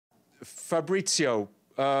Fabrizio,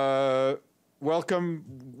 welcome,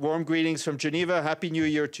 warm greetings from Geneva. Happy New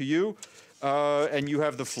Year to you. And you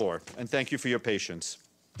have the floor. And thank you for your patience.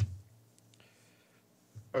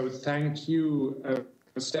 Oh, thank you,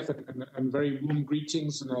 Stefan, and very warm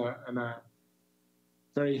greetings and a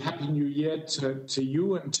very happy New Year to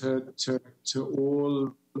you and to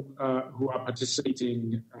all who are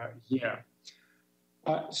participating here.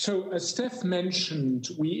 So, as Steph mentioned,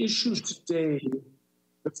 we issued today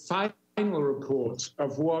the final report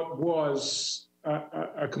of what was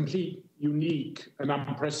a complete, unique, and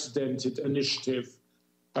unprecedented initiative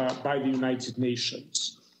by the United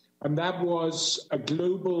Nations. And that was a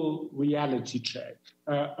global reality check,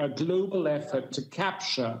 a global effort to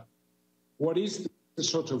capture what is the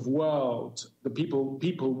sort of world the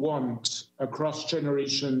people want across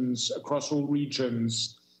generations, across all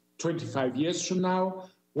regions, 25 years from now.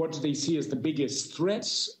 What do they see as the biggest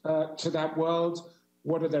threats to that world?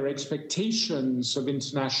 What are their expectations of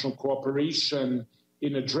international cooperation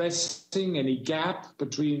in addressing any gap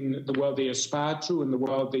between the world they aspire to and the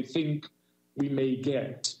world they think we may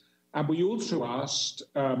get? And we also asked,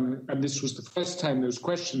 and this was the first time those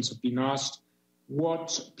questions have been asked,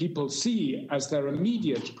 what people see as their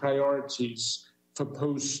immediate priorities for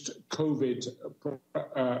post-COVID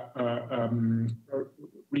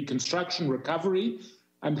reconstruction, recovery,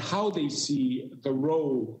 and how they see the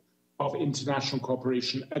role of international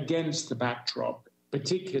cooperation against the backdrop,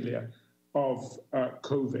 particularly of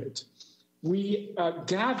COVID. We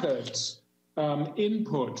gathered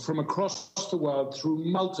input from across the world through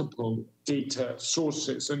multiple data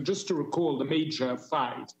sources. And just to recall the major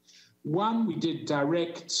five, one, we did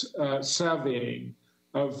direct surveying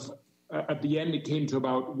of, at the end, it came to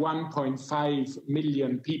about 1.5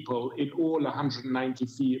 million people in all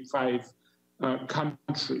 195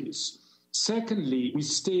 countries. Secondly, we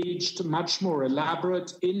staged much more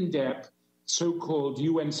elaborate, in-depth, so-called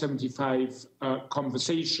UN75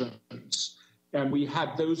 conversations. And we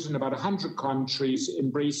had those in about 100 countries,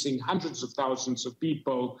 embracing hundreds of thousands of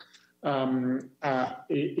people, and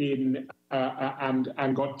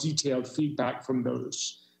got detailed feedback from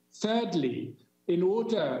those. Thirdly, in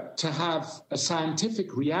order to have a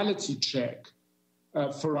scientific reality check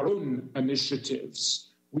for our own initiatives,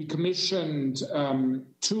 we commissioned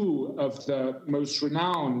two of the most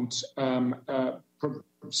renowned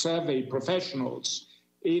survey professionals,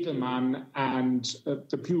 Edelman and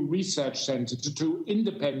the Pew Research Center, to do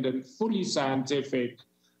independent, fully scientific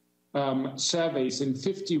surveys in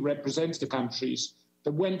 50 representative countries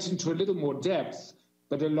that went into a little more depth,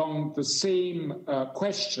 but along the same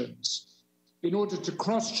questions, in order to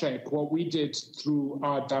cross-check what we did through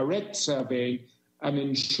our direct survey and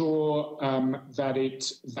ensure that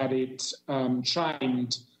it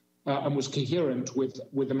chimed and was coherent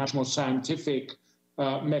with a much more scientific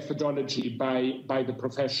methodology by the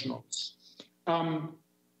professionals.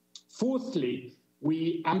 Fourthly,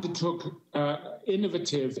 we undertook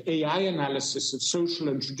innovative AI analysis of social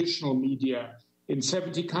and traditional media in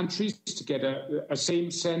 70 countries to get a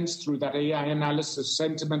same sense through that AI analysis,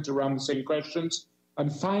 sentiment around the same questions.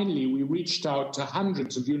 And finally, we reached out to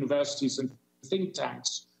hundreds of universities and think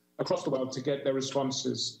tanks across the world to get their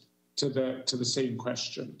responses to the same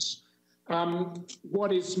questions.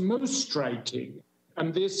 What is most striking,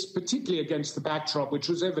 and this particularly against the backdrop, which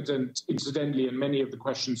was evident, incidentally, in many of the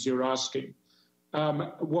questions you're asking,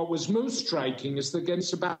 what was most striking is that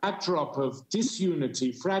against a backdrop of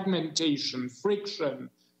disunity, fragmentation, friction,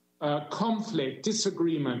 conflict,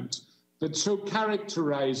 disagreement that so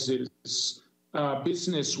characterizes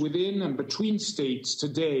business within and between states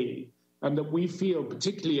today, and that we feel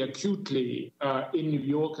particularly acutely in New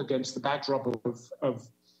York against the backdrop of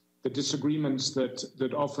the disagreements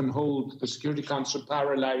that often hold the Security Council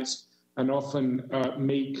paralyzed and often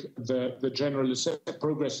make the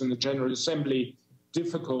progress in the General Assembly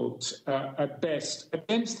difficult at best.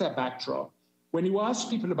 Against that backdrop, when you ask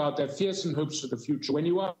people about their fears and hopes for the future, when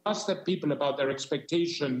you ask that people about their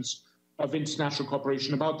expectations of international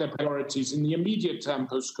cooperation, about their priorities in the immediate term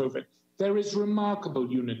post-COVID, there is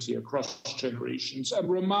remarkable unity across generations, and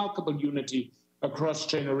remarkable unity across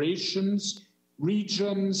generations,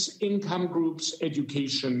 regions, income groups,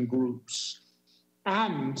 education groups,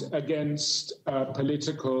 and against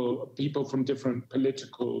people from different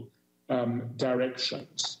political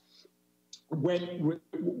directions.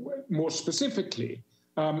 More specifically,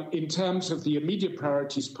 in terms of the immediate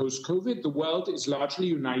priorities post-COVID, the world is largely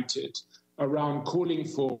united around calling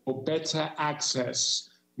for better access,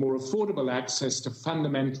 more affordable access to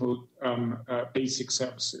fundamental basic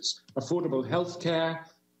services, affordable healthcare,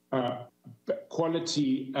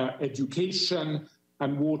 quality education,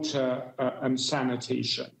 and water and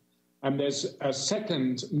sanitation. And there's a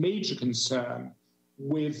second major concern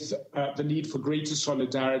with the need for greater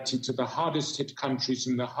solidarity to the hardest hit countries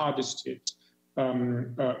and the hardest hit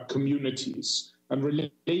communities. And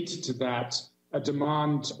related to that, a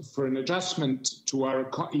demand for an adjustment to our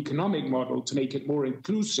economic model to make it more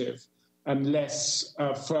inclusive and less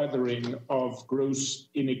furthering of gross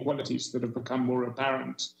inequalities that have become more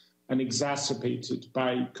apparent and exacerbated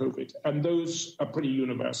by COVID. And those are pretty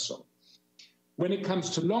universal. When it comes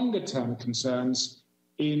to longer-term concerns,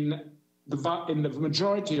 in the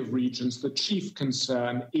majority of regions, the chief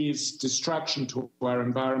concern is destruction to our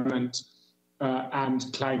environment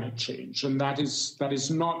and climate change. And that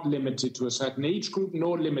is not limited to a certain age group,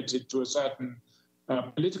 nor limited to a certain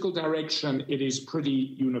political direction. It is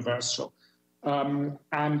pretty universal.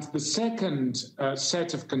 And the second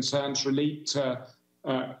set of concerns relate to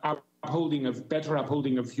better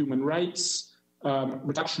upholding of human rights,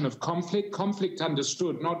 reduction of conflict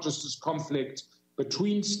understood not just as conflict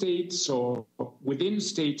between states or within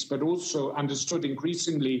states, but also understood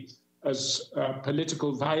increasingly as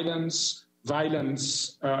political violence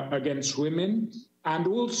against women, and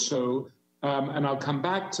also, and I'll come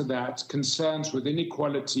back to that, concerns with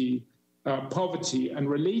inequality, poverty, and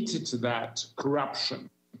related to that, corruption.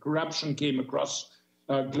 Corruption came across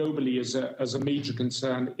globally as a major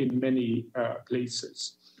concern in many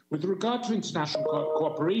places. With regard to international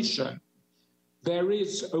cooperation, there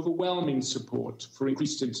is overwhelming support for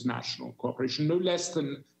increased international cooperation. No less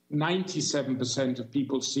than 97% of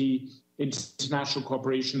people see international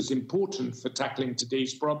cooperation as important for tackling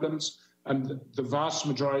today's problems, and the vast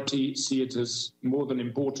majority see it as more than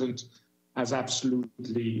important, as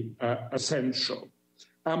absolutely essential.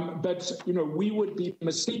 But, we would be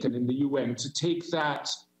mistaken in the UN to take that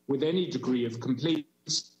with any degree of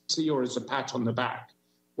complacency or as a pat on the back.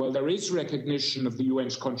 Well, there is recognition of the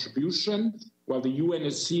UN's contribution. While the UN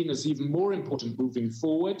is seen as even more important moving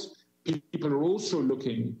forward, people are also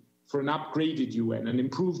looking for an upgraded UN, an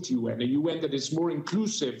improved UN, a UN that is more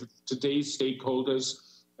inclusive of today's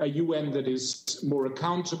stakeholders, a UN that is more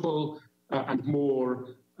accountable and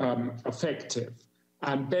more effective,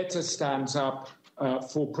 and better stands up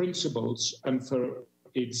for principles and for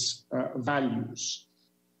its values.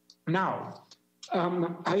 Now,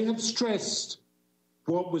 I have stressed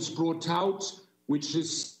what was brought out, which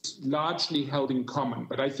is largely held in common.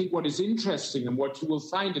 But I think what is interesting and what you will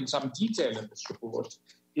find in some detail in this report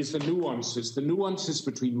is the nuances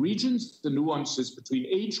between regions, the nuances between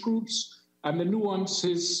age groups, and the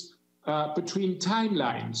nuances between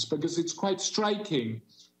timelines, because it's quite striking.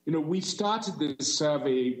 We started this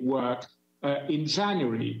survey work in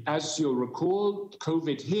January. As you'll recall,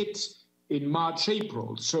 COVID hit in March,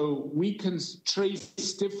 April. So we can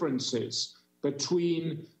trace differences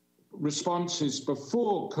between responses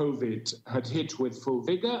before COVID had hit with full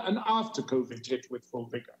vigor and after COVID hit with full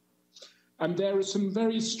vigor. And there are some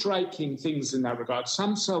very striking things in that regard,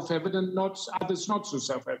 some self-evident, others not so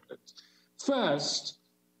self-evident. First,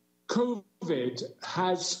 COVID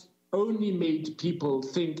has only made people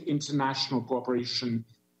think international cooperation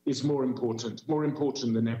is more important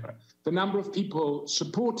than ever. The number of people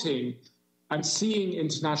supporting and seeing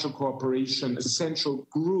international cooperation as essential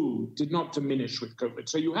grew, did not diminish with COVID.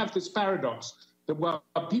 So you have this paradox that while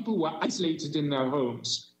people were isolated in their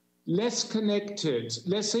homes, less connected,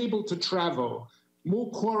 less able to travel,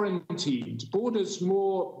 more quarantined, borders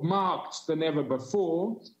more marked than ever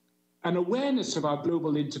before, an awareness of our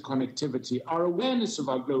global interconnectivity, our awareness of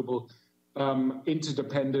our global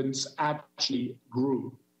interdependence actually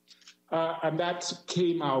grew. And that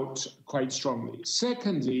came out quite strongly.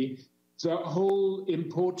 Secondly, the whole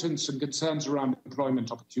importance and concerns around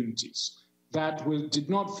employment opportunities. That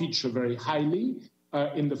did not feature very highly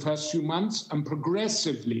in the first few months, and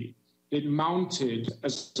progressively it mounted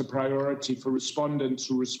as a priority for respondents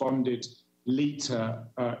who responded later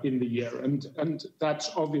in the year. And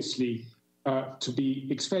that's obviously to be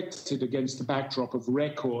expected against the backdrop of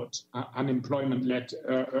record unemployment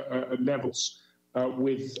levels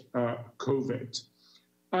with COVID.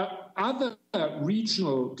 Other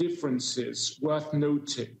regional differences worth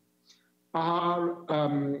noting are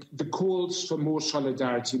the calls for more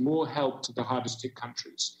solidarity, more help to the hardest hit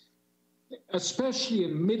countries. Especially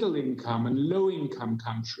in middle-income and low-income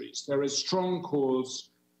countries, there are strong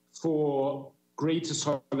calls for greater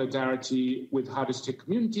solidarity with hardest hit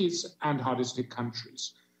communities and hardest hit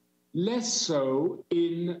countries. Less so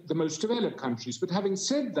in the most developed countries. But having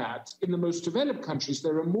said that, in the most developed countries,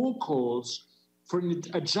 there are more calls for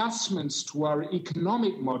adjustments to our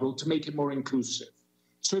economic model to make it more inclusive.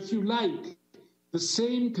 So if you like, the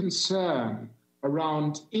same concern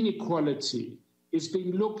around inequality is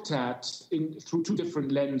being looked at through two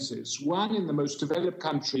different lenses. One, in the most developed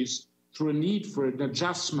countries, through a need for an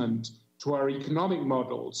adjustment to our economic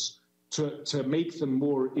models to make them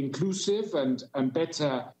more inclusive and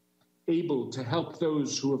better able to help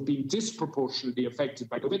those who have been disproportionately affected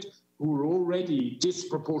by COVID, who were already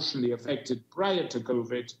disproportionately affected prior to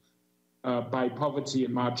COVID by poverty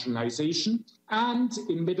and marginalization, and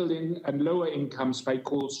in middle and lower incomes by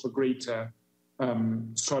calls for greater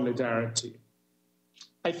solidarity.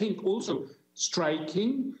 I think also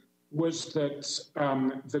striking was that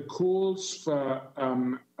the calls for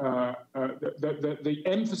the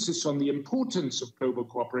emphasis on the importance of global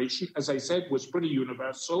cooperation, as I said, was pretty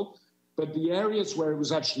universal, but the areas where it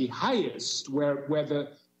was actually highest, where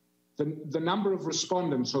the number of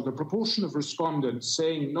respondents or the proportion of respondents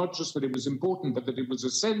saying not just that it was important, but that it was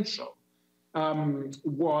essential,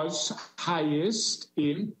 was highest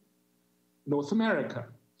in North America,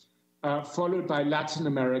 followed by Latin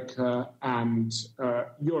America and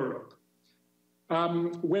Europe.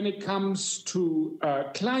 When it comes to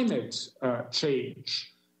climate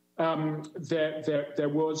change, there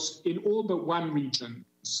was, in all but one region,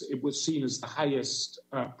 it was seen as the highest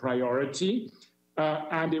priority,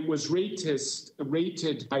 and it was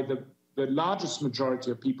rated by the largest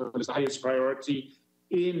majority of people as the highest priority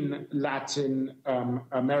in Latin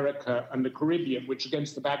America and the Caribbean, which,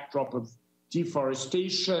 against the backdrop of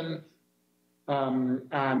deforestation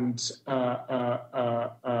and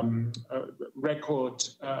record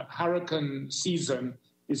hurricane season,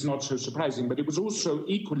 is not so surprising. But it was also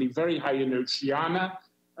equally very high in Oceania,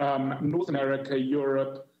 North America,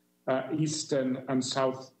 Europe, Eastern and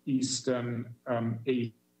Southeastern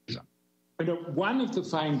Asia. One of the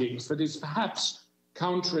findings that is perhaps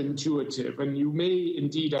counterintuitive, and you may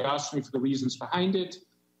indeed ask me for the reasons behind it,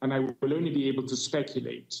 and I will only be able to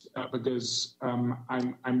speculate because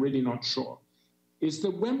I'm really not sure, is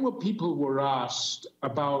that when people were asked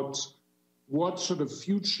about what sort of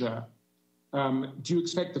future do you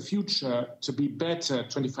expect the future to be better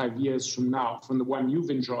 25 years from now, from the one you've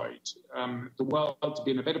enjoyed, the world to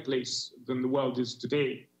be in a better place than the world is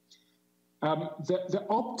today? The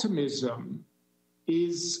optimism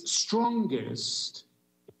is strongest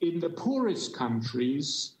in the poorest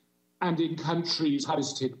countries and in countries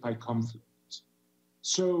hardest hit by conflict.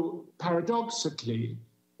 So paradoxically,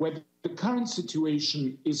 where the current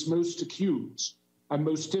situation is most acute and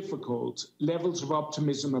most difficult, levels of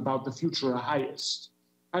optimism about the future are highest.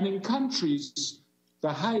 And in countries,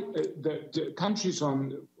 the countries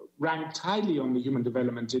ranked highly on the Human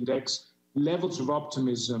Development Index, levels of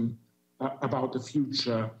optimism about the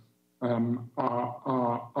future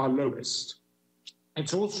are lowest.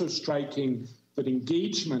 It's also striking that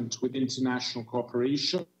engagement with international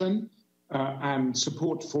cooperation and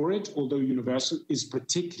support for it, although universal, is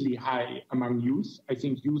particularly high among youth. I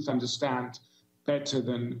think youth understand better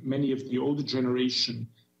than many of the older generation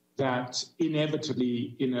that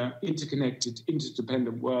inevitably in an interconnected,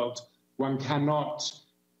 interdependent world, one cannot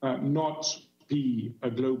not be a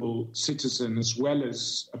global citizen as well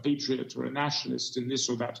as a patriot or a nationalist in this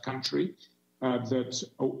or that country, that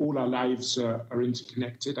all our lives are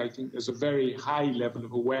interconnected. I think there's a very high level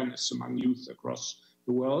of awareness among youth across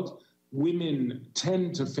the world. Women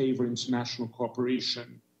tend to favor international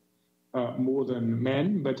cooperation more than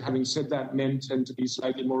men, but having said that, men tend to be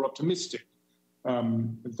slightly more optimistic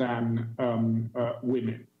than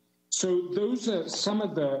women. So those are some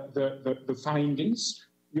of the findings.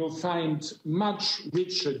 You'll find much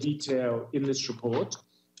richer detail in this report.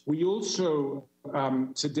 We also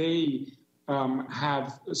today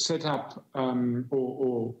have set up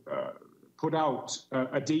or put out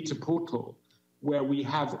a data portal where we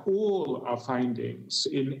have all our findings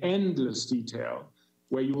in endless detail,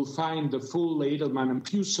 where you will find the full Edelman and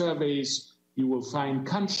Pew surveys, you will find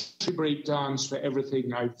country breakdowns for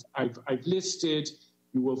everything I've listed,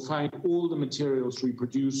 you will find all the materials we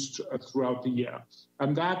produced throughout the year.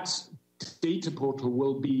 And that data portal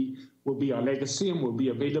will be our legacy and will be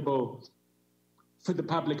available for the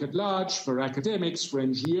public at large, for academics, for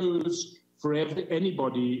NGOs, for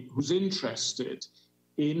anybody who's interested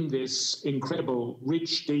in this incredible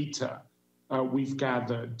rich data we've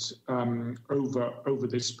gathered over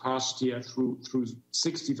this past year through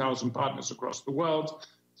 60,000 partners across the world,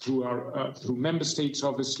 through member states,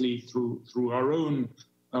 obviously, through our own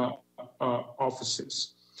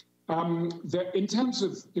offices. In terms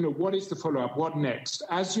of what is the follow-up, what next?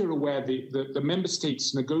 As you're aware, the member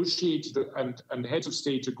states negotiated and heads of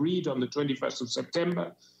state agreed on the 21st of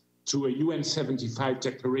September to a UN75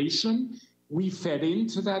 declaration. We fed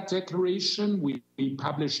into that declaration. We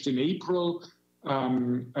published in April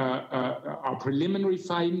our preliminary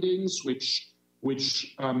findings, which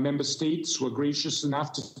which member states were gracious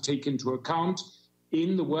enough to take into account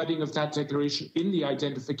in the wording of that declaration, in the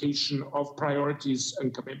identification of priorities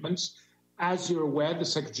and commitments. As you're aware, the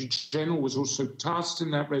Secretary General was also tasked in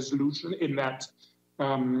that resolution, in that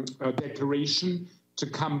declaration, to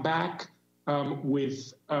come back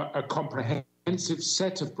with a comprehensive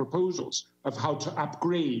set of proposals of how to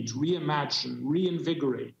upgrade, reimagine,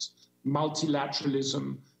 reinvigorate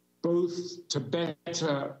multilateralism, both to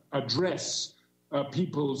better address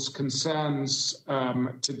people's concerns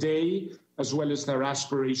today, as well as their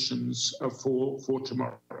aspirations for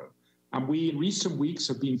tomorrow. And we, in recent weeks,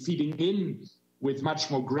 have been feeding in with much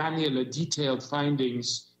more granular, detailed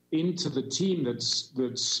findings into the team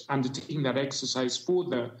that's undertaking that exercise for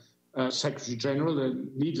the Secretary General.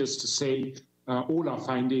 And needless to say, all our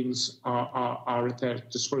findings are at their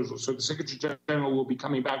disposal. So the Secretary General will be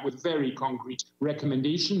coming back with very concrete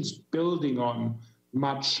recommendations, building on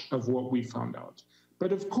much of what we found out.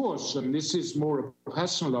 But of course, and this is more a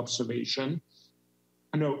personal observation,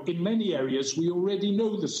 I know in many areas we already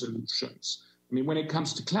know the solutions. I mean, when it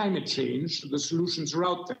comes to climate change, the solutions are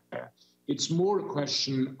out there. It's more a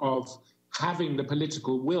question of having the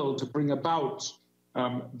political will to bring about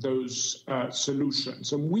those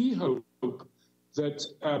solutions. And we hope that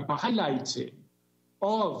a highlighting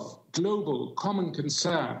of global common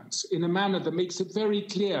concerns in a manner that makes it very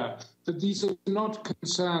clear that these are not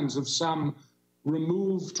concerns of some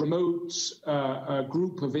removed, remote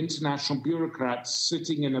group of international bureaucrats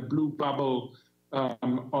sitting in a blue bubble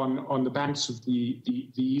on the banks of the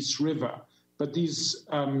East River. But these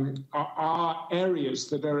are areas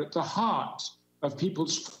that are at the heart of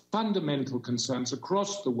people's fundamental concerns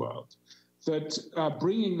across the world, that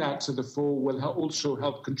bringing that to the fore will also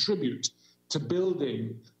help contribute to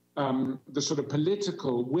building the sort of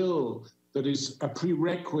political will that is a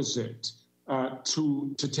prerequisite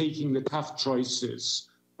to taking the tough choices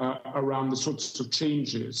around the sorts of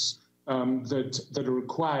changes that are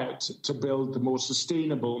required to build the more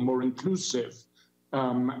sustainable, more inclusive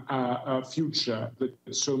future that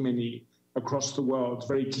so many across the world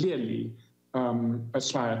very clearly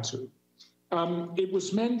aspire to. It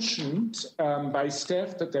was mentioned by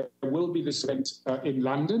Steph that there will be this event in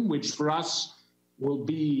London, which for us will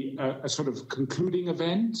be a sort of concluding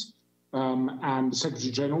event. And the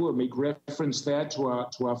Secretary General will make reference there to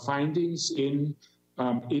our findings in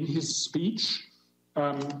his speech.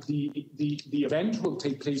 The event will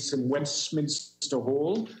take place in Westminster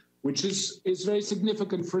Hall, which is very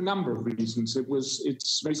significant for a number of reasons.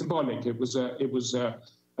 It's very symbolic. It was a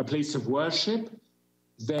place of worship.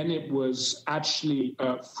 Then it was actually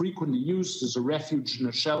frequently used as a refuge and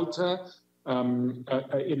a shelter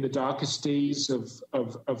in the darkest days of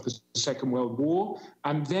the Second World War,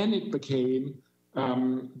 and then it became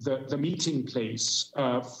the meeting place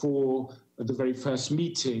for the very first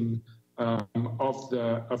meeting of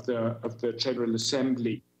the General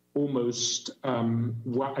Assembly, almost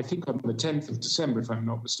I think on the 10th of December, if I'm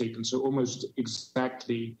not mistaken. So almost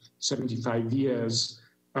exactly 75 years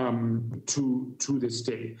to this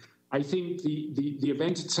day. I think the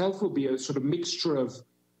event itself will be a sort of mixture of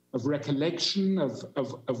recollection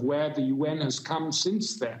of where the UN has come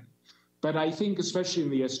since then. But I think, especially in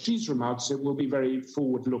the SG's remarks, it will be very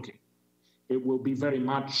forward-looking. It will be very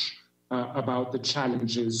much about the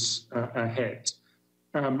challenges ahead.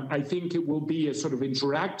 I think it will be a sort of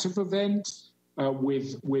interactive event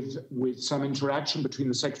with some interaction between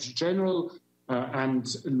the Secretary General and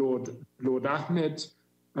Lord Ahmed,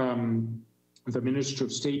 the Minister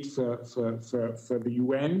of State for the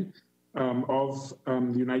UN of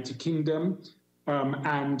the United Kingdom,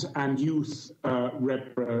 and youth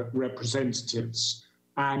representatives.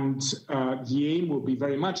 And the aim will be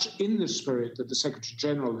very much in the spirit that the Secretary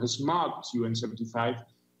General has marked UN75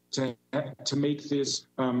 to make this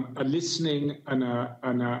a listening and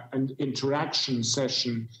an interaction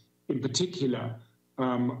session in particular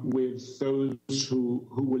with those who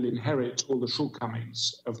will inherit all the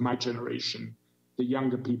shortcomings of my generation, the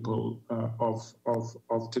younger people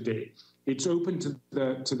of today. It's open to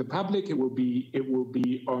the public. It will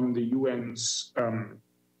be on the UN's.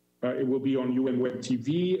 It will be on UN Web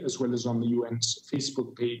TV as well as on the UN's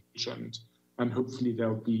Facebook page, and hopefully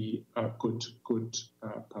there'll be good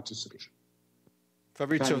participation.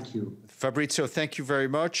 Fabrizio, thank you. Fabrizio, thank you very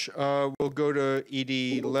much. We'll go to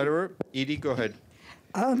Edie Lederer. Edie, go ahead.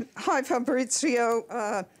 Hi, Fabrizio.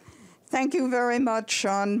 Thank you very much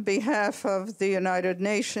on behalf of the United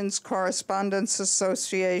Nations Correspondents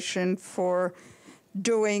Association for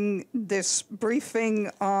doing this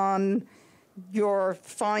briefing on your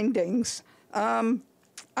findings. I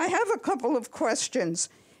have a couple of questions.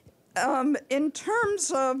 In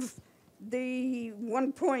terms of the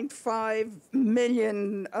 1.5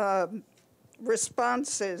 million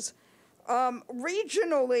responses,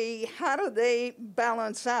 regionally, how do they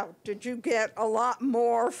balance out? Did you get a lot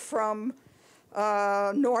more from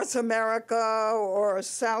North America or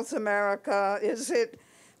South America?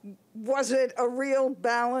 Was it a real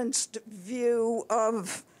balanced view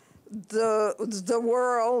of the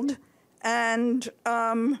world, and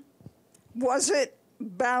was it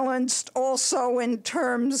balanced also in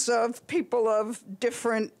terms of people of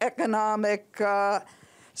different economic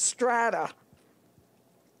strata?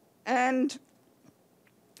 And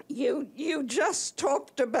you just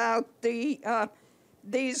talked about these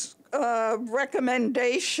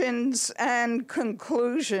recommendations and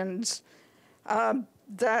conclusions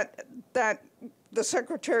that the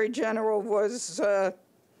Secretary General was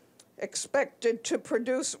expected to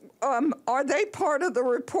produce. Are they part of the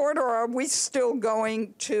report, or are we still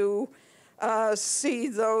going to see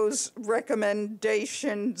those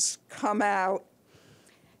recommendations come out?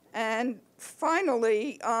 And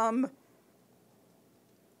finally,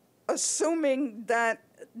 assuming that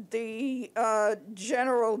the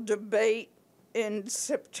general debate in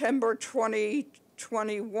September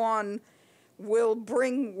 2021 will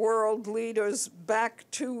bring world leaders back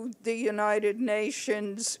to the United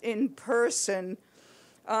Nations in person,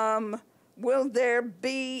 will there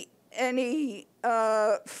be any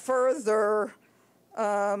further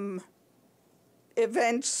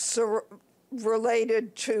events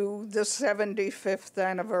related to the 75th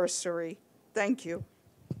anniversary? Thank you.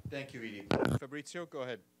 Thank you, Edie. Fabrizio, go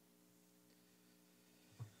ahead.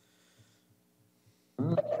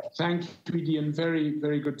 Thank you, Edie, and very,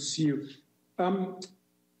 very good to see you.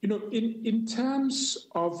 In terms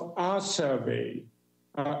of our survey,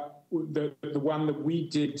 the one that we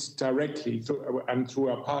did directly through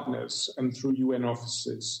our partners and through UN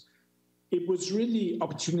offices, it was really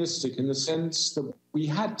opportunistic in the sense that we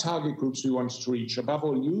had target groups we wanted to reach, above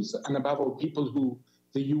all youth and above all people who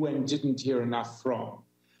the UN didn't hear enough from.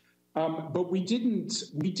 But we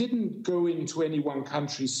didn't go into any one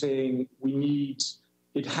country saying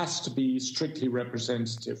it has to be strictly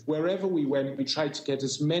representative. Wherever we went, we tried to get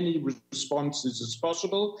as many responses as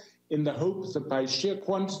possible in the hope that by sheer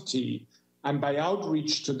quantity and by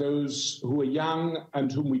outreach to those who are young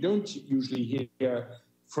and whom we don't usually hear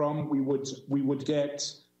from, we would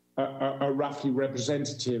get a roughly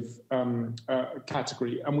representative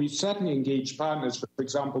category. And we certainly engaged partners, for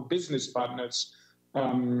example, business partners.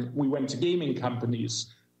 We went to gaming companies,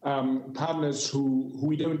 partners who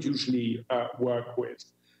we don't usually work with.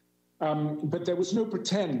 But there was no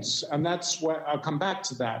pretense, and that's why I'll come back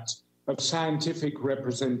to that, of scientific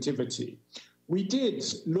representativity. We did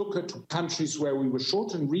look at countries where we were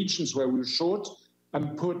short and regions where we were short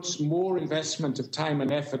and put more investment of time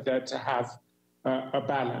and effort there to have a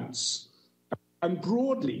balance. And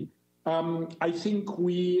broadly, I think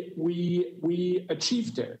we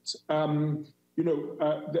achieved it. I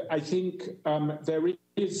think there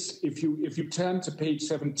is, if you turn to page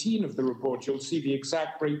 17 of the report, you'll see the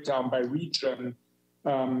exact breakdown by region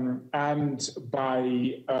and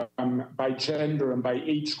by gender and by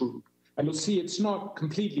age group. And you'll see it's not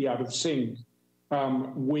completely out of sync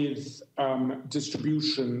with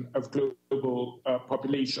distribution of global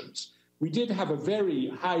populations. We did have a very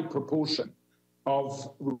high proportion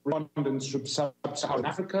of respondents from Sub-Saharan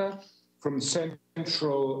Africa, from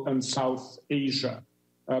Central and South Asia.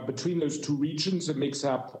 Between those two regions, it makes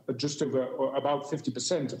up just over about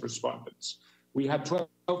 50% of respondents. We had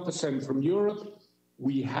 12% from Europe.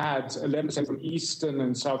 We had 11% from Eastern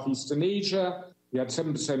and Southeastern Asia. We had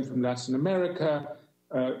 7% from Latin America,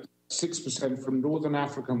 6% from Northern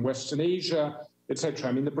Africa and Western Asia, etc.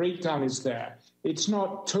 I mean, the breakdown is there. It's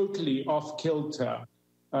not totally off kilter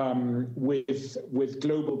with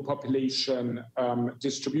global population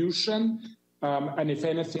distribution. And if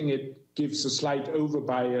anything, it gives a slight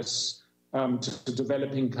over-bias to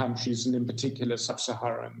developing countries, and in particular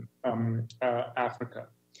Sub-Saharan Africa.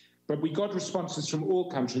 But we got responses from all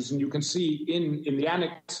countries, and you can see in the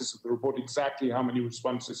annexes of the report exactly how many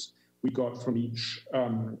responses we got from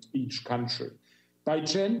each country. By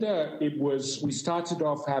gender, we started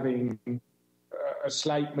off having a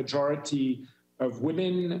slight majority of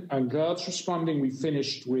women and girls responding. We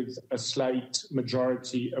finished with a slight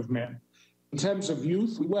majority of men. In terms of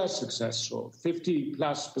youth, we were successful.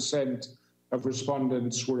 50+% of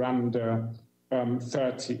respondents were under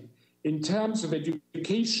 30. In terms of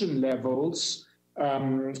education levels,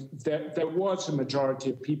 there was a majority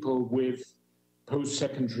of people with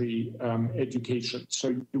post-secondary education.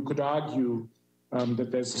 So you could argue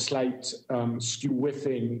that there's a slight skew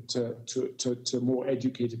whiffing to more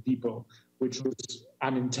educated people which was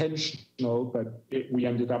unintentional, but we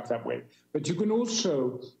ended up that way. But you can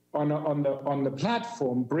also, on the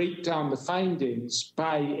platform, break down the findings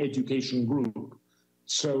by education group.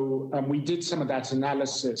 So we did some of that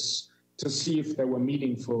analysis to see if there were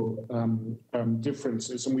meaningful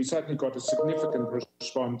differences. And we certainly got a significant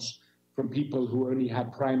response from people who only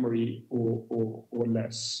had primary or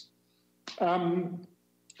less.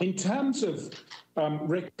 In terms of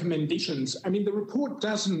recommendations, I mean, the report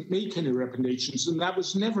doesn't make any recommendations, and that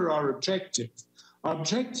was never our objective. Our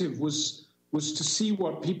objective was to see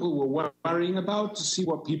what people were worrying about, to see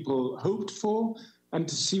what people hoped for, and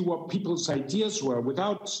to see what people's ideas were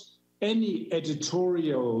without any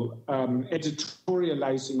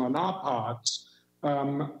editorializing on our part,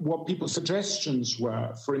 what people's suggestions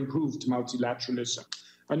were for improved multilateralism.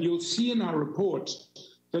 And you'll see in our report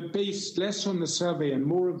that based less on the survey and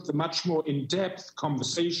more of the much more in-depth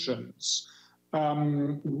conversations,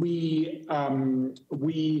 we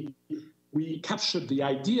captured the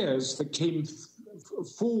ideas that came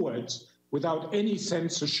forward without any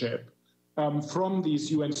censorship from these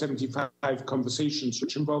UN75 conversations,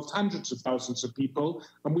 which involved hundreds of thousands of people,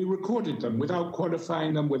 and we recorded them without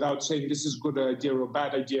qualifying them, without saying this is a good idea or a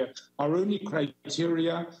bad idea. Our only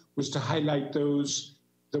criteria was to highlight those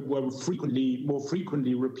that were more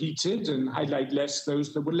frequently repeated and highlight less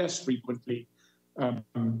those that were less frequently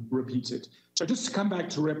repeated. So just to come back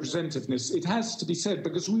to representativeness, it has to be said,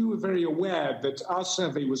 because we were very aware that our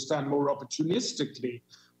survey was done more opportunistically,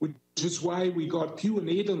 which is why we got Pew and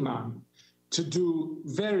Edelman to do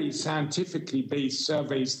very scientifically based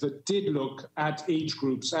surveys that did look at age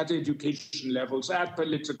groups, at education levels, at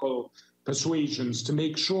political persuasions, to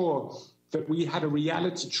make sure that we had a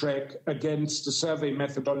reality check against a survey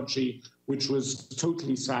methodology which was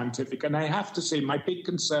totally scientific. And I have to say, my big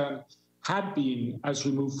concern had been, as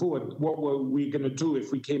we move forward, what were we going to do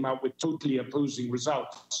if we came out with totally opposing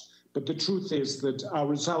results? But the truth is that our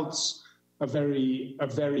results are very,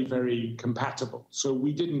 very compatible. So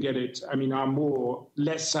we didn't get it. I mean, our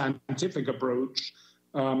less scientific approach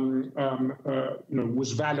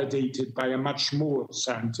was validated by a much more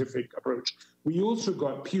scientific approach. We also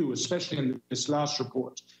got Pew, especially in this last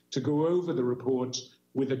report, to go over the report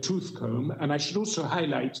with a tooth comb. And I should also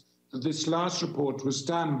highlight that this last report was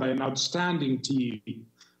done by an outstanding team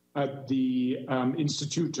at the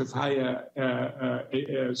Institute of Higher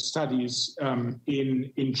Studies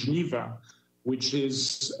in Geneva, which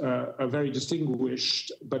is a very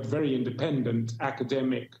distinguished but very independent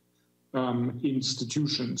academic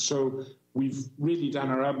institution. So we've really done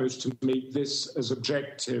our utmost to make this as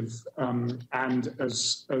objective and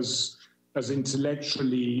as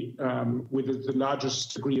intellectually, with the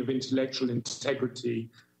largest degree of intellectual integrity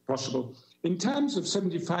possible. In terms of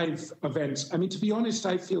 75 events, I mean, to be honest,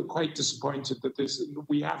 I feel quite disappointed that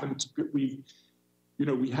we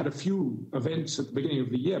had a few events at the beginning of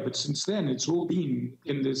the year, but since then it's all been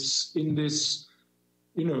in this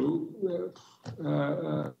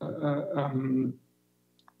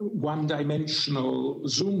one-dimensional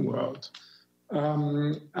Zoom world.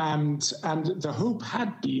 And the hope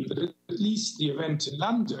had been that at least the event in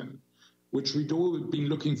London, which we'd all been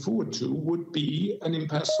looking forward to, would be an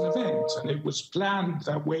in-person event. And it was planned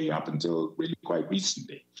that way up until really quite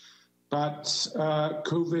recently. But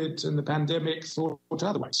COVID and the pandemic thought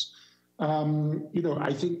otherwise.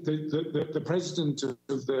 I think the president of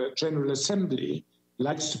the General Assembly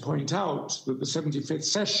likes to point out that the 75th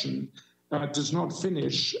session does not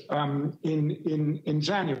finish in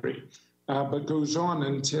January, but goes on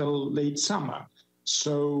until late summer.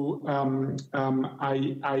 So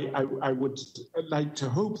I would like to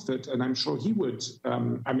hope that, and I'm sure he would,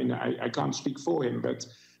 I can't speak for him, but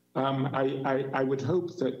I would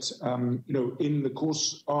hope that, in the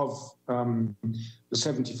course of the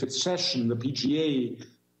 75th session, the PGA,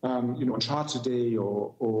 on Charter Day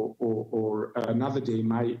or another day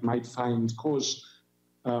might find cause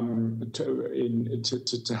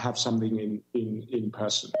to have something in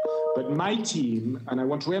person. But my team, and I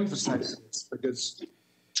want to emphasize this because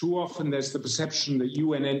too often there's the perception that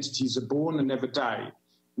UN entities are born and never die.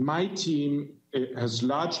 My team has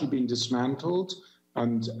largely been dismantled,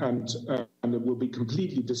 and it will be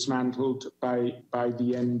completely dismantled by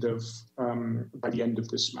the end of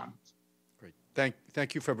this month. Great,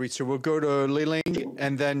 thank you, Fabrizio. We'll go to Liling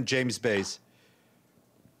and then James Bays.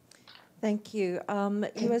 Thank you,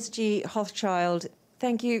 USG Hochschild.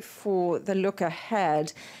 Thank you for the look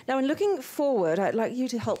ahead. Now, in looking forward, I'd like you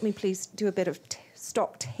to help me, please, do a bit of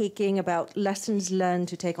stock taking about lessons learned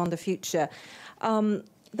to take on the future.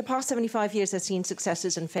 The past 75 years has seen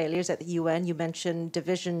successes and failures at the UN. You mentioned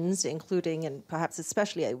divisions, including and perhaps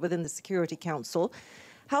especially within the Security Council.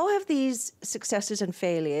 How have these successes and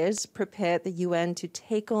failures prepared the UN to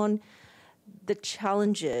take on the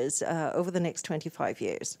challenges over the next 25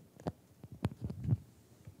 years?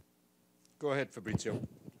 Go ahead, Fabrizio.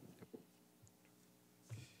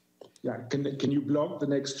 Yeah, can you block the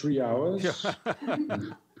next 3 hours?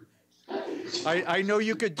 I know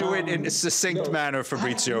you could do it in a succinct manner,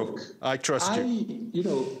 Fabrizio. I trust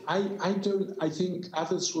you. I think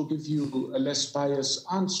others will give you a less biased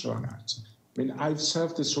answer on that. I mean, I've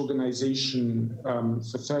served this organization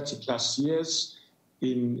for 30 plus years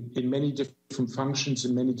in many different functions,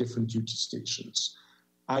 in many different duty stations.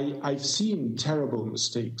 I've seen terrible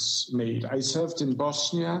mistakes made. I served in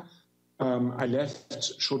Bosnia. I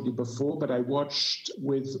left shortly before, but I watched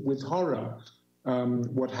with horror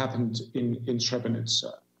what happened in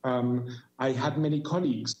Srebrenica. I had many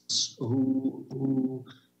colleagues who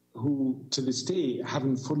to this day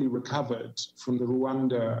haven't fully recovered from the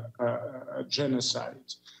Rwanda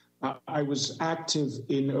genocide. I was active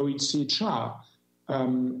in OHCHR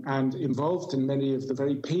and involved in many of the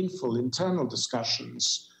very painful internal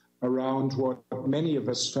discussions around what many of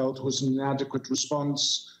us felt was an inadequate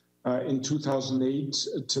response in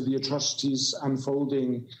 2008 to the atrocities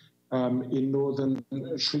unfolding in northern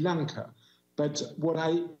Sri Lanka. But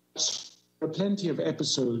there are plenty of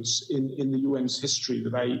episodes in the UN's history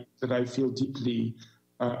that I feel deeply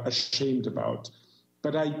ashamed about.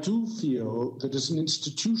 But I do feel that as an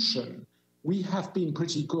institution, we have been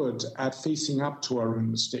pretty good at facing up to our own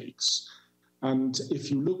mistakes. And if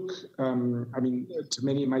you look, to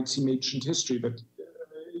many it might seem ancient history, but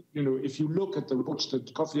if you look at the reports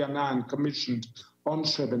that Kofi Annan commissioned on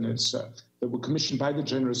Srebrenica, that were commissioned by the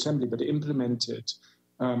General Assembly but implemented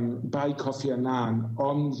by Kofi Annan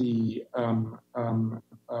on the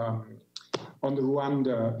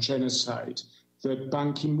Rwanda genocide, that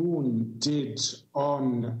Ban Ki-moon did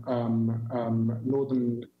on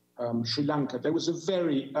northern Sri Lanka, there was a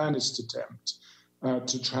very earnest attempt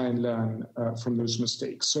to try and learn from those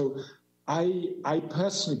mistakes. So I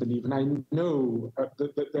personally believe, and I know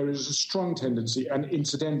that there is a strong tendency, and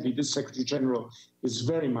incidentally, this Secretary General is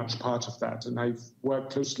very much part of that, and I've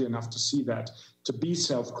worked closely enough to see that, to be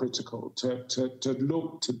self-critical, to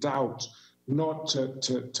look, to doubt, not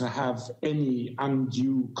to have any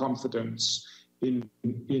undue confidence in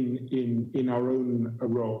our own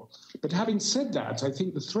role. But having said that, I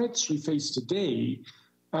think the threats we face today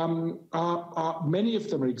are many of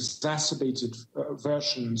them are exacerbated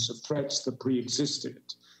versions of threats that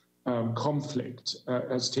pre-existed. Conflict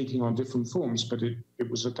as taking on different forms, but it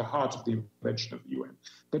was at the heart of the invention of the UN.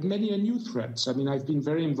 But many are new threats. I mean, I've been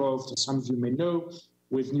very involved, as some of you may know,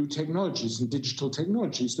 with new technologies and digital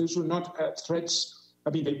technologies. Those were not threats.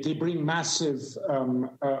 I mean, they bring massive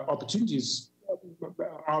opportunities.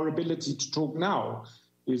 Our ability to talk now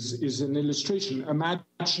is an illustration.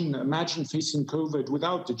 Imagine facing COVID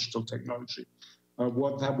without digital technology,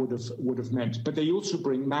 what that would have meant. But they also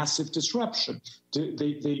bring massive disruption.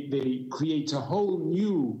 They create a whole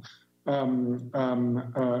new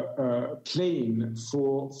plane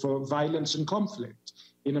for violence and conflict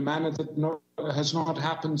in a manner that has not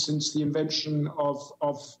happened since the invention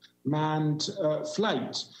of manned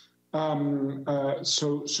flight.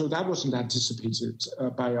 So that wasn't anticipated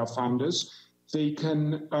by our founders. They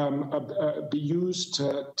can be used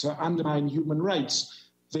to undermine human rights.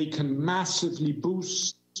 They can massively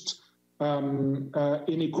boost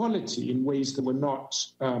inequality in ways that were not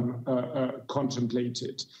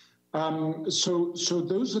contemplated. So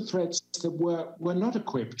those are threats that were not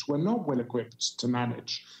equipped, were not well equipped to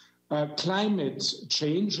manage. Climate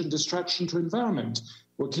change and destruction to environment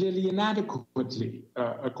were clearly inadequately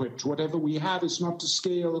equipped. Whatever we have is not to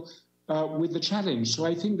scale with the challenge. So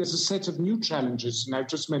I think there's a set of new challenges, and I've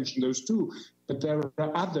just mentioned those two, but there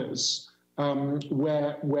are others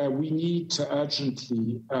where we need to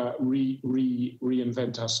urgently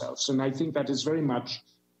reinvent ourselves. And I think that is very much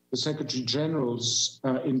the Secretary General's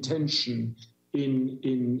intention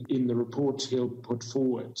in the report he'll put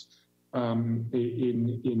forward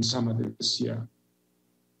in summer this year.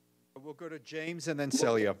 We'll go to James and then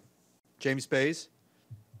Celia. James Bays.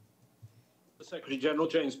 Secretary General,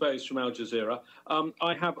 James Bays from Al Jazeera.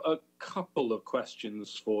 I have a couple of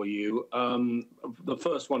questions for you. The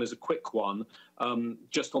first one is a quick one,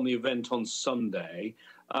 just on the event on Sunday.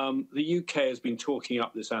 The UK has been talking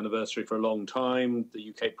up this anniversary for a long time. The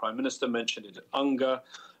UK Prime Minister mentioned it at UNGA,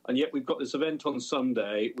 and yet we've got this event on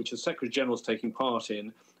Sunday, which the Secretary General is taking part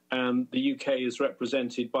in, and the UK is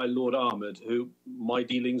represented by Lord Ahmed, who, my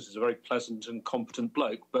dealings, is a very pleasant and competent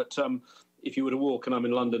bloke, but if you were to walk, and I'm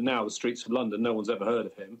in London now, the streets of London, no one's ever heard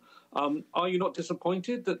of him. Are you not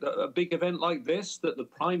disappointed that a big event like this, that the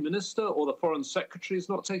Prime Minister or the Foreign Secretary is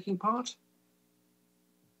not taking part?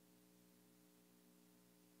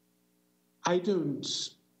 I don't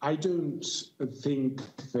think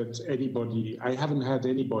that anybody, I haven't heard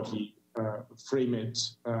anybody frame it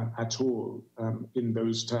at all in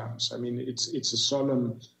those terms. I mean, it's a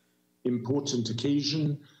solemn, important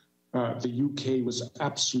occasion. The UK was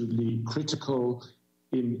absolutely critical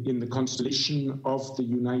in the constellation of the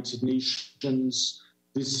United Nations.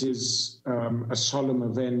 This is a solemn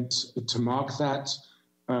event to mark that.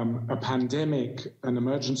 A pandemic, an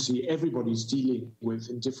emergency everybody's dealing with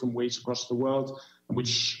in different ways across the world,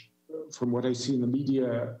 which, from what I see in the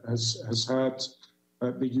media, has hurt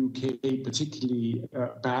the UK particularly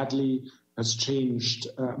badly, has changed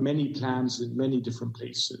many plans in many different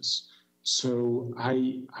places. So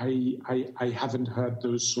I haven't heard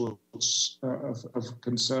those sorts of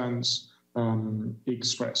concerns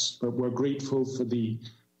expressed, but we're grateful for the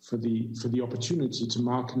opportunity to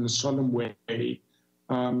mark in a solemn way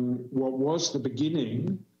what was the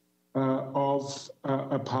beginning of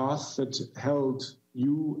a path that held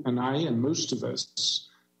you and I and most of us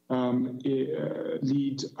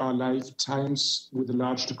lead our lifetimes with a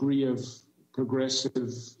large degree of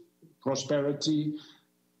progressive prosperity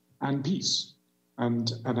and peace,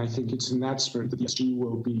 and I think it's in that spirit that the ESG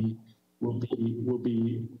will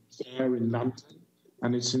be there in London,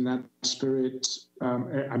 and it's in that spirit,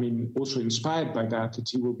 also inspired by that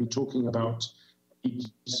he will be talking about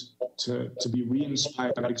to be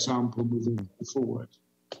re-inspired by that example moving forward.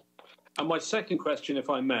 And my second question,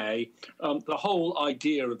 if I may, the whole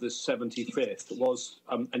idea of this 75th was,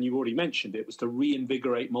 and you already mentioned it, was to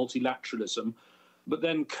reinvigorate multilateralism, but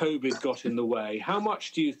then COVID got in the way. How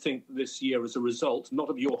much do you think this year, as a result,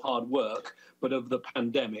 not of your hard work, but of the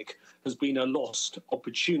pandemic, has been a lost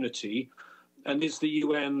opportunity? And is the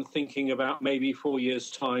UN thinking about maybe 4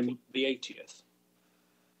 years' time, the 80th?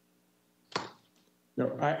 No,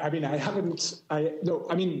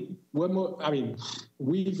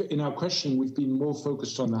 we've, in our question, we've been more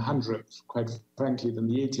focused on the 100th, quite frankly, than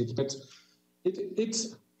the 80th. But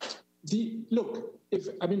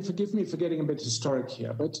forgive me for getting a bit historic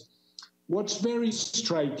here, but what's very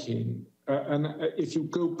striking, and if you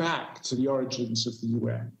go back to the origins of the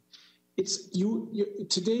UN,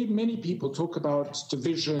 today many people talk about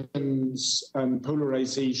divisions and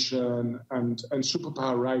polarization and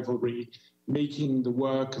superpower rivalry, making the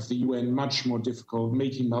work of the UN much more difficult,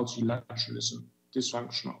 making multilateralism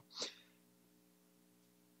dysfunctional.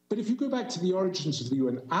 But if you go back to the origins of the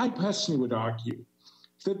UN, I personally would argue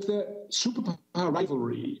that the superpower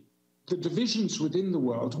rivalry, the divisions within the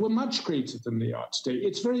world, were much greater than they are today.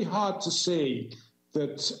 It's very hard to say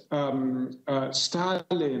that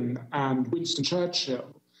Stalin and Winston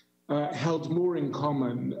Churchill held more in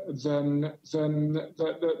common than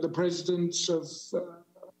the presidents of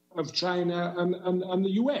China and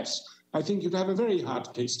the US. I think you'd have a very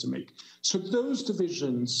hard case to make. So those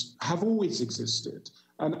divisions have always existed.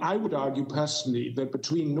 And I would argue personally that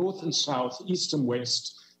between North and South, East and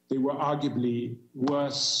West, they were arguably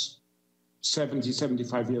worse 70,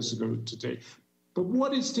 75 years ago today. But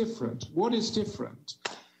what is different? What is different?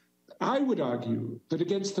 I would argue that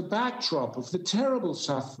against the backdrop of the terrible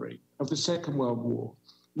suffering of the Second World War,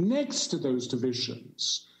 next to those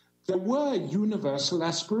divisions, there were universal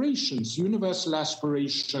aspirations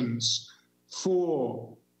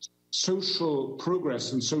for social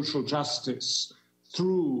progress and social justice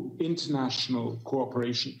through international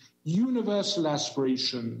cooperation, universal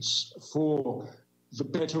aspirations for the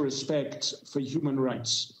better respect for human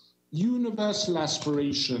rights, universal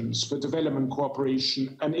aspirations for development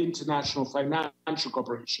cooperation and international financial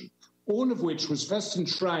cooperation, all of which was first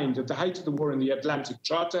enshrined at the height of the war in the Atlantic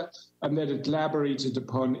Charter and then elaborated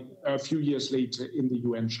upon a few years later in the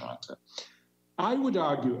UN Charter. I would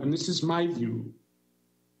argue, and this is my view,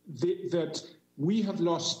 that we have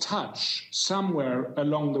lost touch somewhere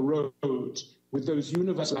along the road with those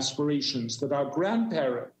universal aspirations that our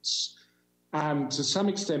grandparents and to some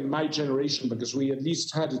extent my generation, because we at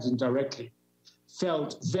least heard it indirectly,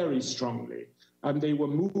 felt very strongly. And they were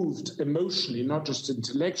moved emotionally, not just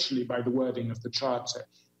intellectually, by the wording of the Charter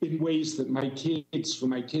in ways that for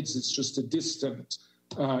my kids, it's just a distant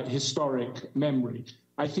historic memory.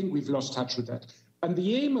 I think we've lost touch with that. And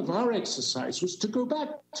the aim of our exercise was to go back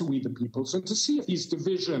to We the Peoples and to see if these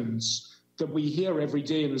divisions that we hear every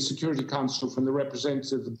day in the Security Council from the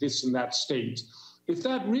representative of this and that state, if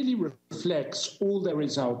that really reflects all there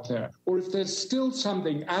is out there, or if there's still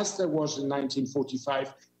something, as there was in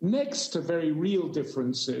 1945, next to very real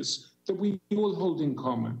differences that we all hold in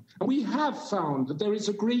common. And we have found that there is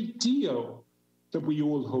a great deal that we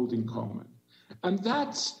all hold in common. And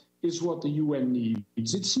that is what the UN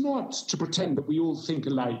needs. It's not to pretend that we all think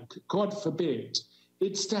alike, God forbid.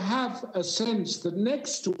 It's to have a sense that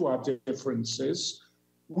next to our differences,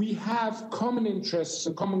 we have common interests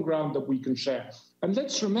and common ground that we can share. And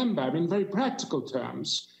let's remember, in very practical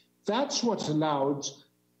terms, that's what allowed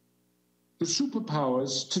the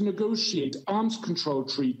superpowers to negotiate arms control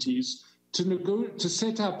treaties, to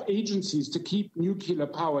set up agencies to keep nuclear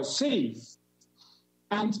power safe.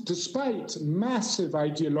 And despite massive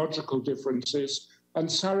ideological differences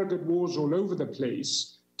and surrogate wars all over the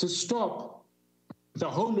place, to stop the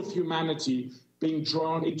whole of humanity being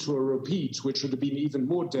drawn into a repeat, which would have been even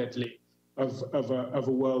more deadly, of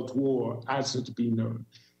a world war as it had been known.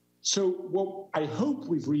 So what I hope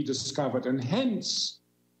we've rediscovered, and hence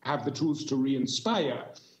have the tools to re-inspire,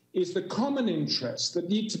 is the common interests that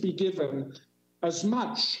need to be given as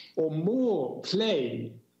much or more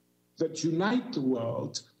play that unite the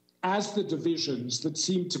world as the divisions that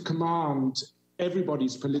seem to command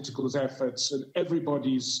everybody's political efforts and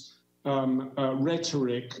everybody's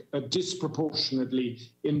rhetoric disproportionately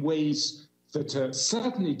in ways that are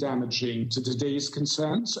certainly damaging to today's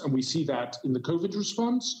concerns, and we see that in the COVID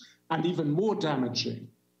response, and even more damaging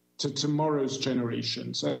to tomorrow's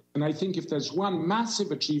generations. And I think if there's one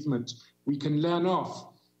massive achievement we can learn off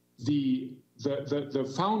the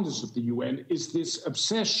founders of the UN, is this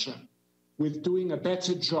obsession with doing a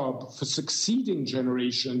better job for succeeding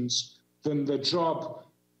generations than the job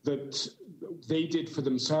that they did for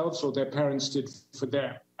themselves or their parents did for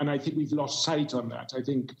them. And I think we've lost sight on that. I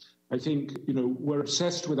think we're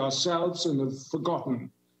obsessed with ourselves and have forgotten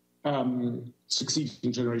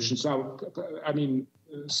succeeding generations. Now,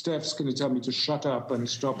 Steph's going to tell me to shut up and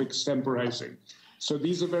stop extemporizing. So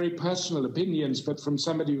these are very personal opinions, but from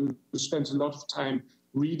somebody who spent a lot of time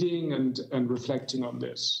reading and reflecting on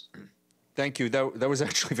this. Thank you. That was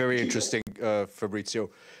actually very interesting, Fabrizio.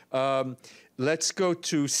 Let's go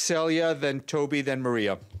to Celia, then Toby, then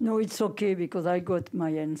Maria. No, it's okay because I got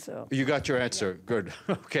my answer. You got your answer. Good.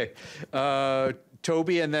 Okay.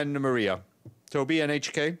 Toby and then Maria. Toby,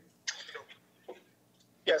 NHK.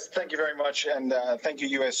 Yes, thank you very much. And thank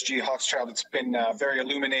you, USG Hochschild. It's been very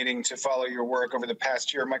illuminating to follow your work over the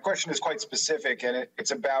past year. My question is quite specific, and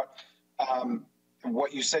it's about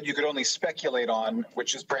what you said you could only speculate on,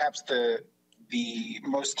 which is perhaps the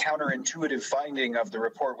most counterintuitive finding of the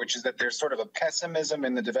report, which is that there's sort of a pessimism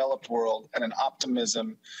in the developed world and an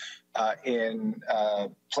optimism in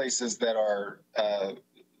places that are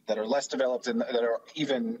less developed and that are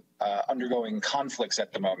even undergoing conflicts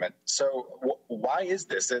at the moment. So why is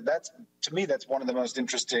this? To me, that's one of the most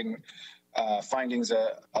interesting findings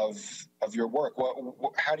of your work.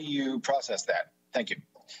 How do you process that? Thank you.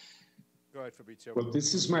 Go ahead, Fabrizio. Well,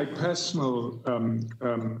 this is my personal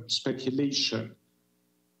speculation.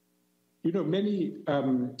 Many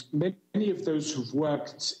of those who've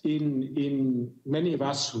worked many of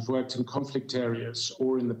us who've worked in conflict areas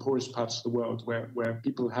or in the poorest parts of the world where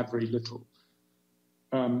people have very little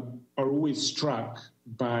are always struck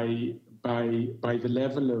by the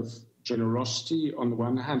level of generosity on the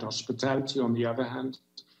one hand, hospitality on the other hand,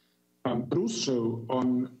 but also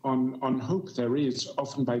on hope there is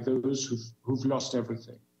often by those who've lost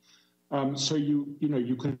everything. So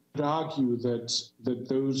you could argue that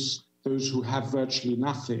those who have virtually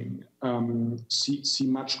nothing see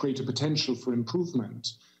much greater potential for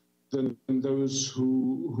improvement than those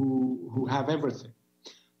who have everything.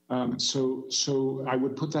 So I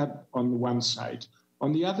would put that on the one side.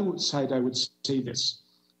 On the other side, I would say this.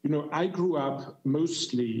 I grew up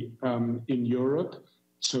mostly in Europe,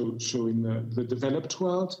 so in the developed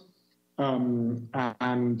world, and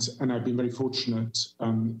I've been very fortunate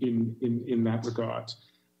in that regard.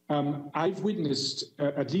 I've witnessed,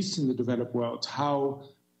 at least in the developed world, how,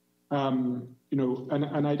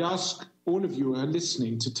 and I'd ask all of you who are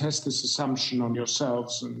listening to test this assumption on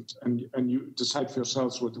yourselves and you decide for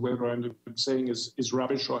yourselves whether what I'm saying is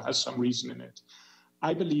rubbish or has some reason in it.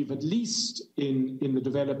 I believe, at least in the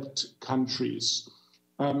developed countries,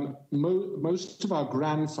 most of our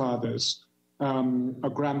grandfathers, or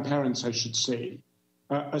grandparents, I should say,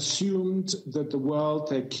 assumed that the world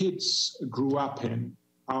their kids grew up in,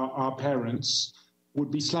 our parents, would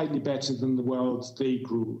be slightly better than the world they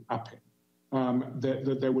grew up in.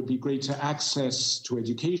 That there would be greater access to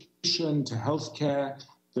education, to healthcare,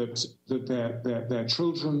 that their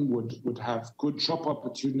children would have good job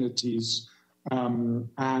opportunities, and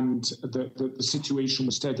the situation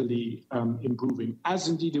was steadily improving, as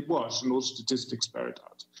indeed it was, and all statistics bear it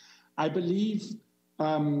out. I believe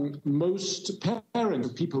most parents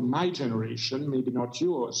of people my generation, maybe not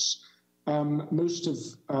yours, most of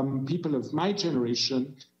people of my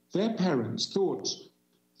generation, their parents thought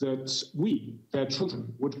that we, their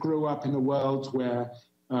children, would grow up in a world where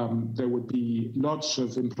there would be lots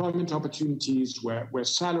of employment opportunities, where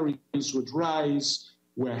salaries would rise,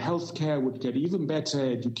 where healthcare would get even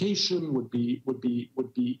better, education would be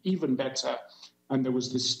even better, and there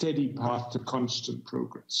was this steady path to constant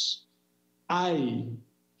progress. I,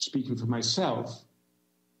 speaking for myself,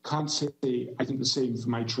 can't say I think the same for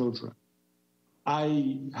my children.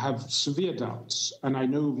 I have severe doubts, and I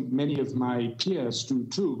know many of my peers do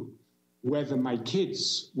too, whether my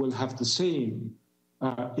kids will have the same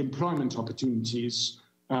employment opportunities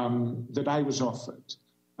that I was offered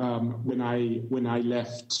when I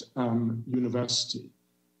left university.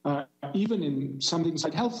 Even in some things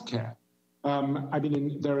like healthcare.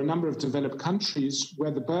 There are a number of developed countries where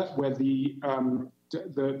the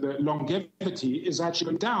longevity is actually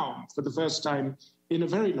going down for the first time in a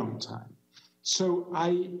very long time. So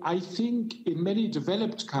I think in many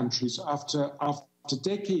developed countries, after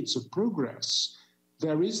decades of progress,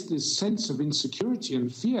 there is this sense of insecurity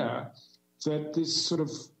and fear that this sort of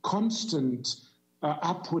constant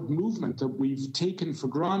upward movement that we've taken for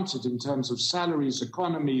granted in terms of salaries,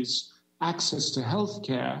 economies, access to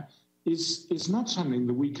healthcare is not something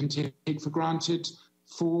that we can take for granted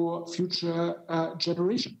for future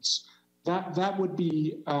generations. That would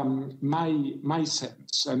be my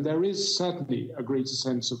sense. And there is certainly a greater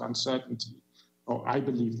sense of uncertainty, or I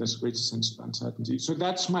believe there's a greater sense of uncertainty. So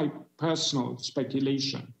that's my personal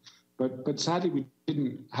speculation. But sadly, we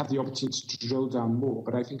didn't have the opportunity to drill down more,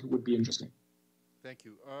 but I think it would be interesting. Thank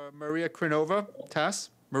you. Maria Krenova, TASS.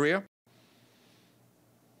 Maria?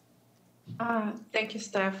 Thank you,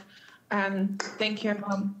 Steph. And thank you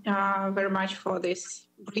very much for this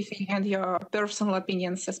briefing and your personal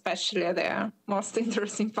opinions, especially the most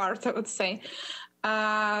interesting part, I would say.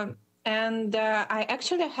 I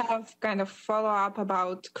actually have kind of follow-up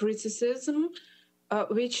about criticism,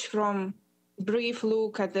 which from brief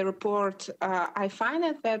look at the report, I find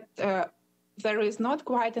it that there is not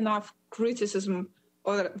quite enough criticism,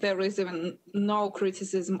 or there is even no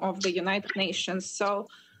criticism of the United Nations. So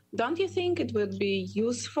don't you think it would be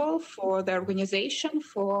useful for the organization,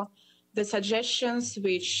 for the suggestions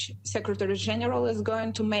which Secretary General is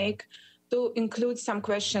going to make, to include some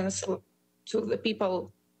questions to the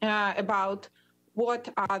people about what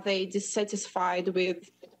are they dissatisfied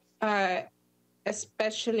with,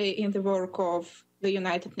 especially in the work of the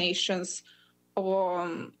United Nations,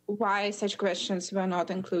 or why such questions were not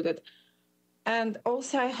included? And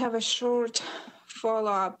also I have a short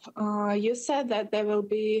follow-up. You said that there will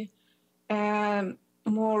be a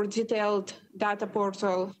more detailed data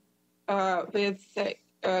portal with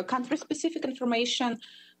country-specific information.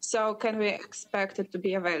 So can we expect it to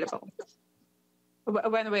be available?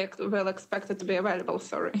 When we will expect it to be available,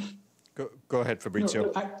 sorry. Go ahead,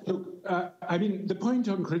 Fabrizio. The point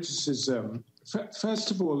on criticism,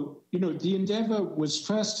 first of all, the endeavor was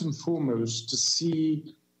first and foremost to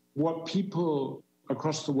see what people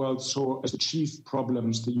across the world saw as the chief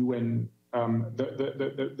problems the UN,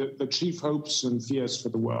 the chief hopes and fears for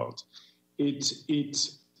the world.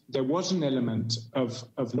 There was an element of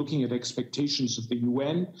looking at expectations of the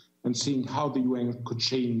UN and seeing how the UN could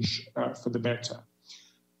change for the better.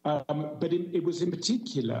 But it was in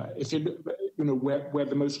particular, if where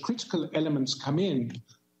the most critical elements come in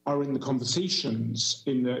are in the conversations,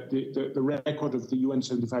 in the record of the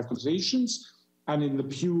UN75 conversations, and in the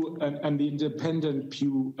Pew and the independent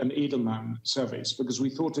Pew and Edelman surveys, because we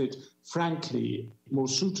thought it, frankly, more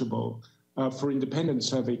suitable for independent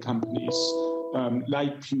survey companies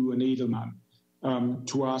like Pew and Edelman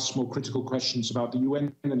to ask more critical questions about the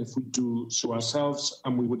UN than if we do so ourselves,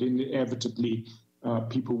 and we would inevitably,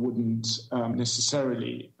 people wouldn't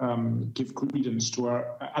necessarily give credence to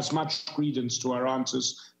as much credence to our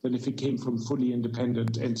answers than if it came from fully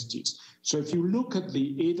independent entities. So if you look at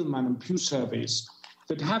the Edelman and Pew surveys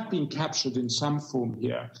that have been captured in some form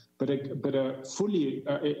here, but are fully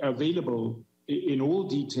available in all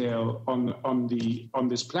detail on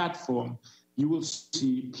this platform, you will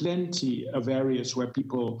see plenty of areas where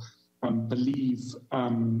people believe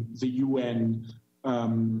the UN,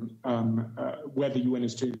 where the UN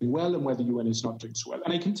is doing well and where the UN is not doing so well.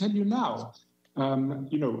 And I can tell you now,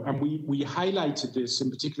 and we highlighted this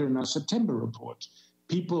in particular in our September report.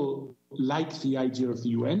 People like the idea of the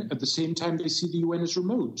UN. At the same time, they see the UN as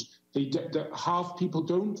remote. Half people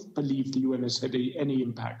don't believe the UN has had any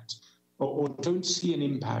impact, or don't see an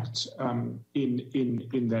impact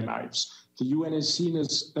in their lives. The UN is seen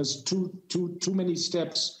as too many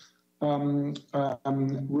steps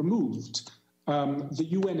removed. The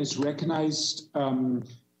UN is recognized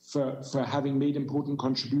for having made important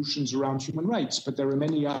contributions around human rights, but there are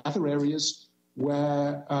many other areas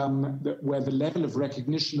where the level of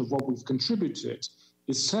recognition of what we've contributed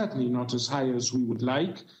is certainly not as high as we would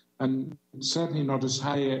like, and certainly not as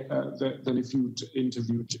high than if you'd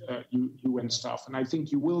interviewed UN staff. And I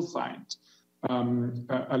think you will find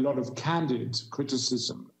a lot of candid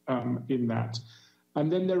criticism in that.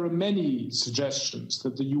 And then there are many suggestions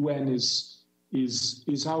that the UN is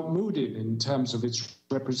outmoded in terms of its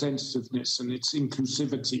representativeness and its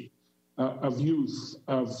inclusivity of youth,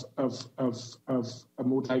 of a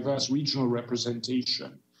more diverse regional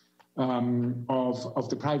representation, of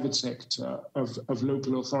the private sector, of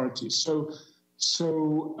local authorities. So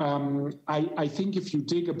I think if you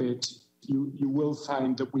dig a bit, you will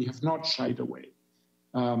find that we have not shied away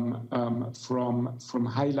from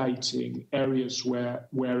highlighting areas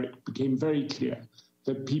where it became very clear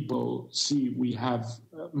that people see we have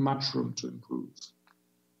much room to improve.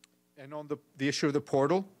 And on the issue of the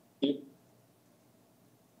portal?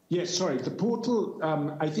 Yes, sorry. The portal,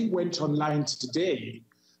 I think, went online today.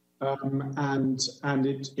 And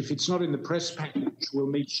if it's not in the press package, we'll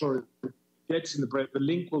make sure it gets in the press. The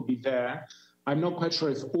link will be there. I'm not quite sure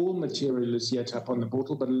if all material is yet up on the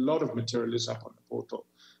portal, but a lot of material is up on the portal.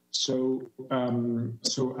 So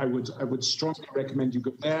I would strongly recommend you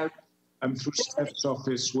go there. Through Steph's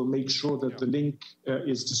office, we'll make sure that the link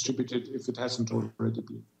is distributed if it hasn't already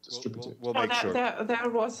been distributed. We'll make sure.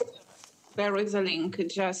 There is a link,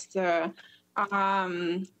 just the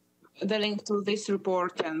link to this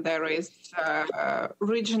report, and there is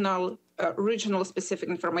regional specific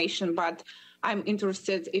information. But I'm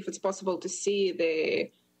interested if it's possible to see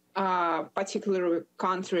the particular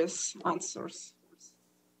countries' answers.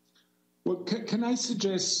 Well, can I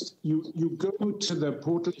suggest you go to the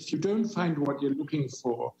portal? If you don't find what you're looking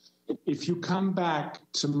for, if you come back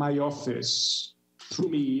to my office through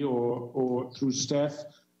me or through Steph,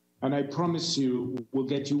 and I promise you we'll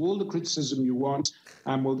get you all the criticism you want,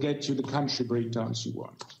 and we'll get you the country breakdowns you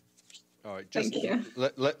want. All right. Thank you.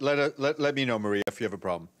 Let me know, Maria, if you have a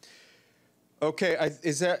problem. Okay.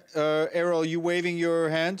 Is that, Errol, you waving your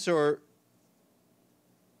hands or?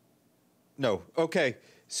 No. Okay.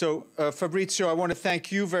 So, Fabrizio, I want to thank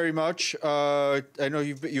you very much. I know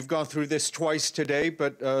you've gone through this twice today,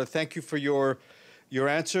 but thank you for your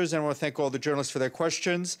answers. And I want to thank all the journalists for their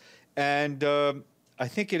questions. And I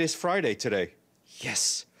think it is Friday today.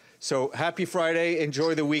 Yes. So happy Friday.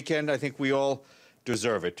 Enjoy the weekend. I think we all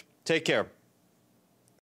deserve it. Take care.